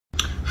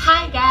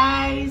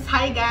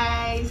Hi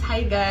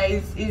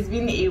guys, it's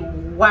been a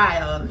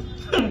while.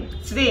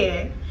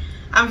 Today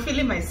I'm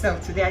feeling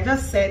myself. Today I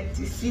just said,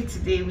 you see,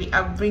 today we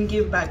are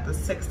bringing back the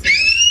sexting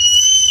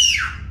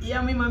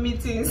yummy mommy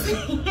things.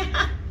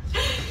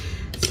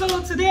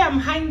 So today I'm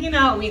hanging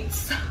out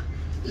with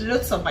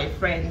lots of my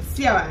friends.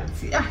 See our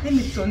auntie. Let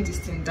me tone this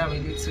thing down a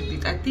little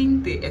bit. I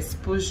think the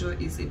exposure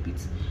is a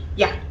bit,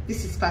 yeah,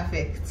 this is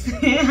perfect.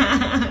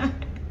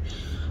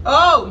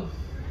 Oh,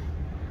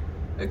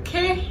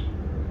 okay.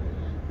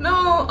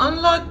 No,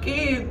 unlock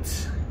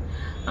it.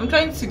 I'm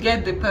trying to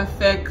get the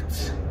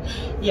perfect.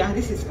 Yeah,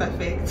 this is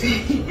perfect.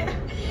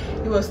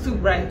 It was too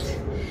bright.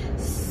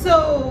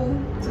 So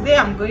today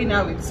I'm going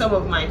out with some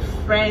of my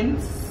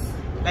friends.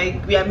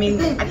 Like I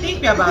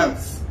think we're about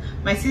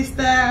my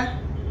sister,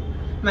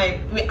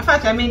 in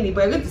fact I mean,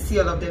 but we're going to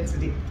see all of them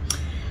today.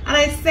 And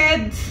I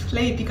said,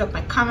 let me pick up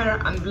my camera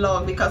and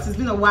vlog because it's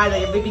been a while that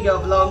your baby girl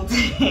vlogged.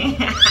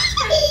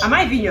 Am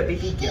I being your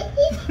baby girl?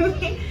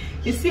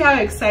 You see how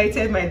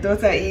excited my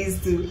daughter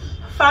is to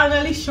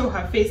finally show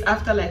her face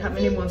after like how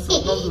many months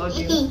of not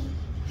vlogging.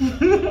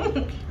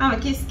 I'm a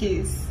kiss.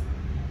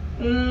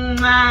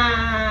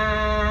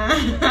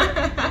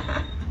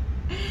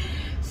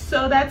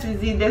 So that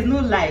is it. There's no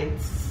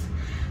lights,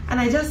 and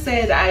I just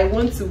said I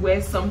want to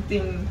wear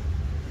something.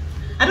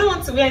 I don't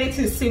want to wear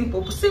anything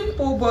simple,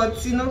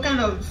 but you know, kind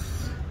of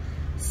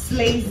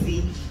slay,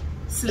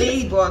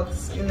 but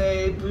in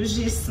a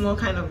bougie, small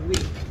kind of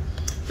way.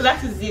 So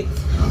that is it.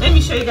 Let me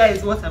show you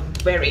guys what I'm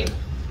wearing.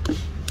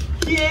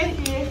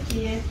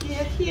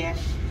 Here.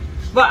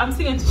 But I'm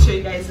still going to show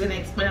you guys when I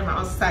explain I'm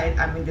outside.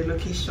 I'm in the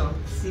location.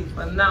 See,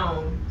 for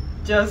now,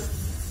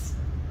 just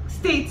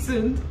stay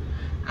tuned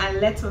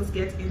and let us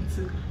get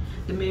into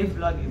the main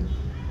vlogging.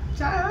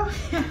 Ciao.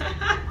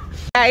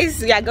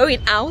 Guys, we are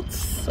going out.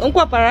 This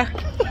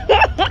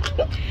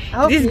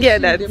girl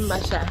that's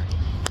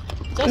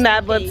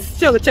nah, but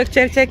still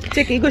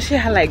check. You go show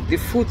her like the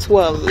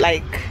footwell,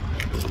 like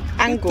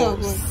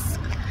angles.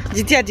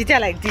 GTA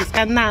like this,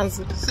 can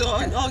dance. So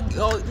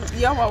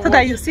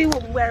that you see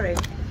what I'm wearing.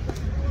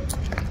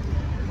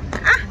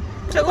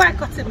 So why I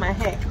cutting my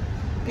hair?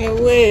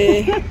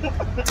 Away.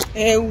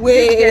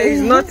 There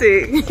is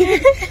nothing.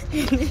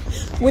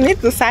 We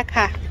need to sack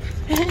her.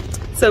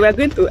 So we're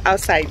going to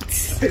outside.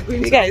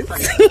 You guys.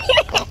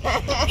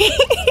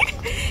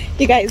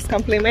 You guys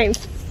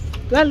compliment.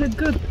 Do I look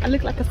good? I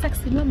look like a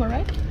sexy mama,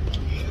 right?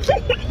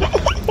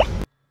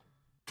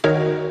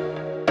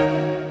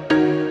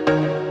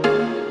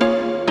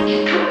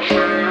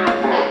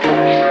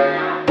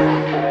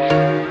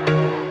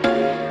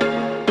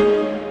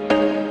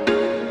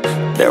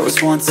 There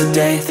was once a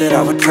day that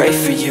I would pray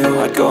for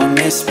you. I'd go and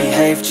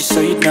misbehave just so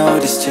you'd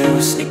notice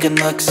too. Sneaking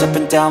looks up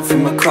and down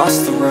from across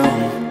the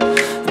room.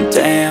 And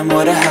damn,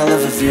 what a hell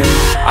of a view.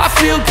 I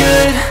feel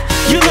good,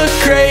 you look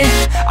great,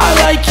 I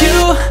like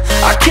you,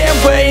 I can't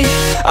wait.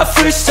 A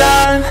first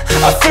time,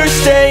 a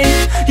first date.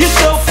 You're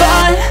so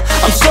fine,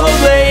 I'm so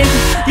late.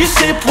 You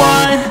sip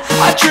wine,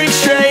 I drink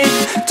straight.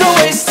 Don't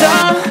waste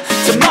time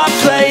to my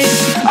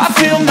place. I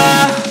feel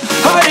my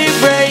heart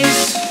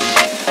erase.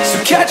 So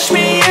catch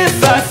me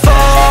if I fall.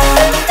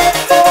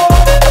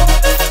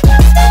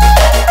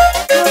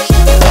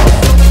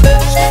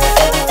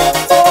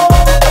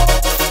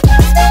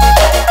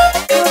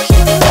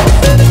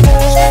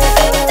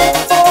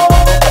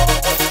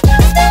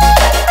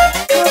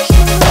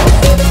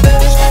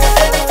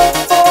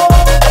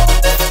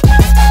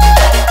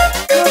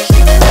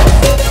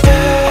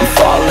 I'm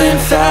falling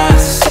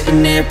fast,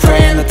 sitting here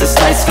praying that this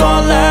night's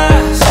gonna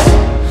last.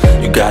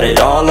 You got it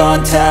all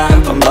on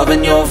tap, I'm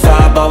loving your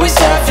vibe, always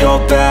have your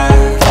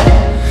back.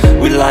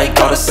 We like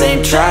all the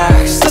same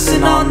tracks,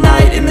 listen all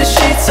night in the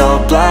sheets all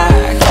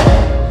black.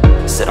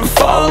 Said I'm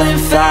falling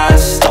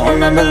fast, don't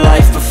remember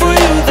life before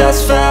you,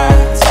 that's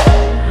fact.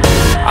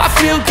 I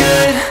feel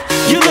good,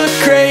 you look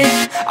great,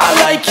 I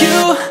like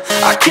you,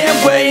 I can't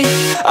wait.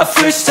 A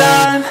first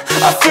time,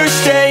 a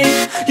first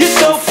date. You're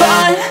so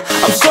fine,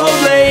 I'm so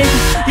late.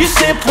 You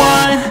sip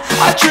wine,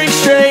 I drink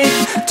straight.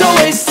 Don't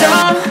waste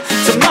time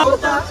to my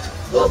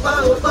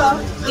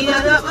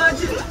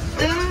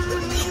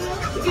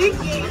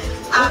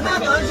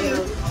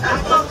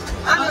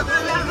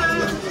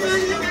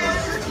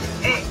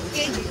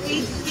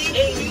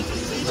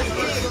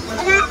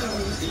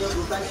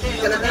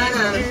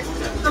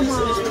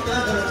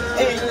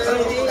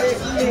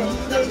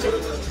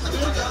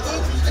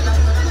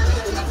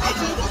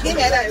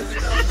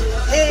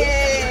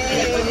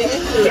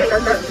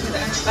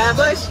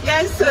Babush,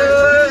 yes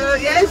sir,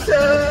 yes sir.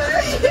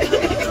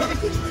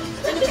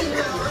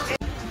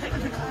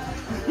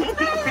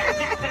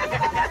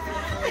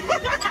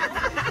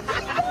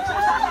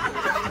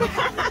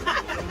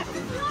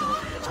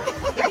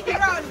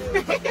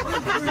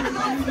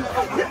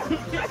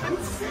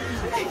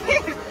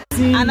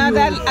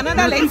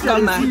 Another late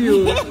comer.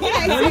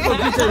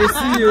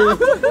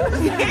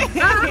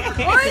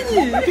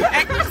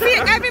 See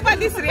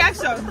everybody's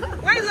reaction.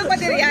 Why is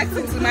nobody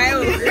reacting to my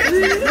own?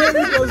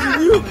 Because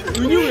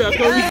we knew we were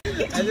coming.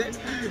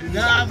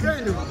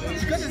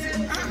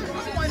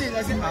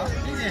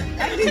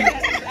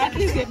 At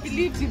least they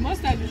believe the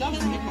most time they don't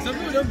believe. Some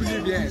people don't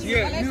believe that.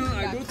 Yeah, no,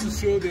 I go to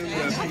show them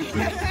their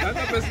people. The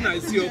other person I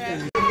see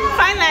often.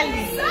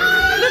 Finally,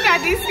 look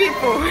at these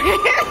people.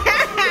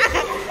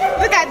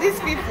 Look at these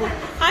people.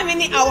 How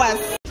many hours?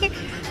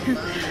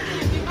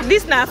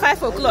 This now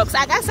 5 o'clock. So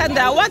I got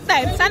Sandra. What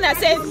time? Sandra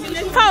said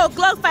 4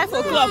 o'clock, 5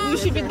 o'clock. We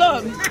should be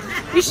done.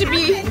 We should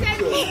be.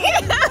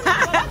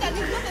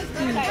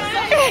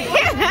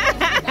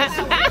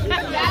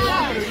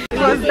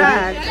 What's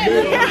that?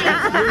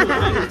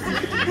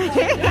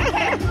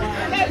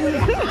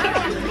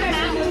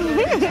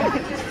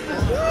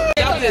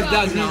 What is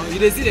that now? You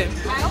didn't see them? No,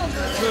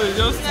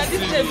 just to see.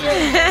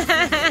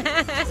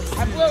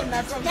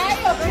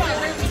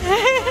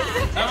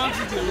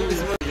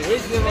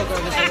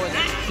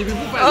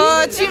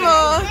 Oh, Chimo.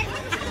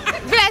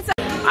 Bless.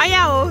 Oh,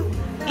 yeah.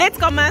 Late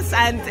comers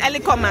and early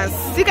comers.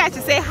 You guys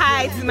should say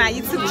hi to my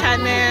YouTube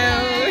channel.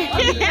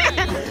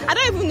 I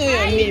don't even know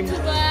your name.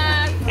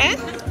 Eh?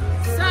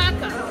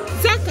 Saka.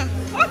 Saka.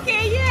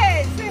 Okay,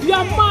 yes.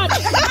 You're mad.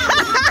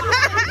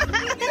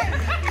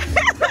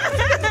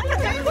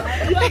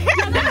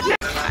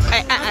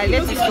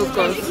 Let me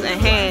focus.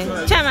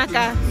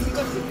 Chamaka,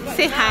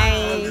 say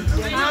hi.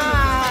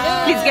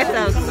 Please get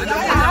out.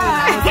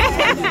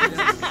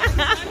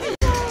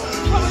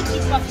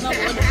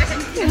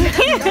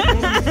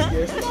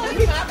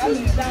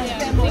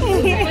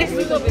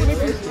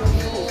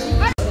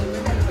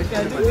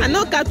 I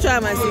know capture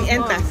him as he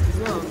enters.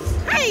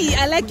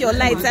 Hi, I like your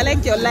lights. I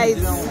like your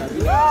lights.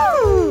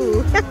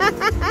 Woo!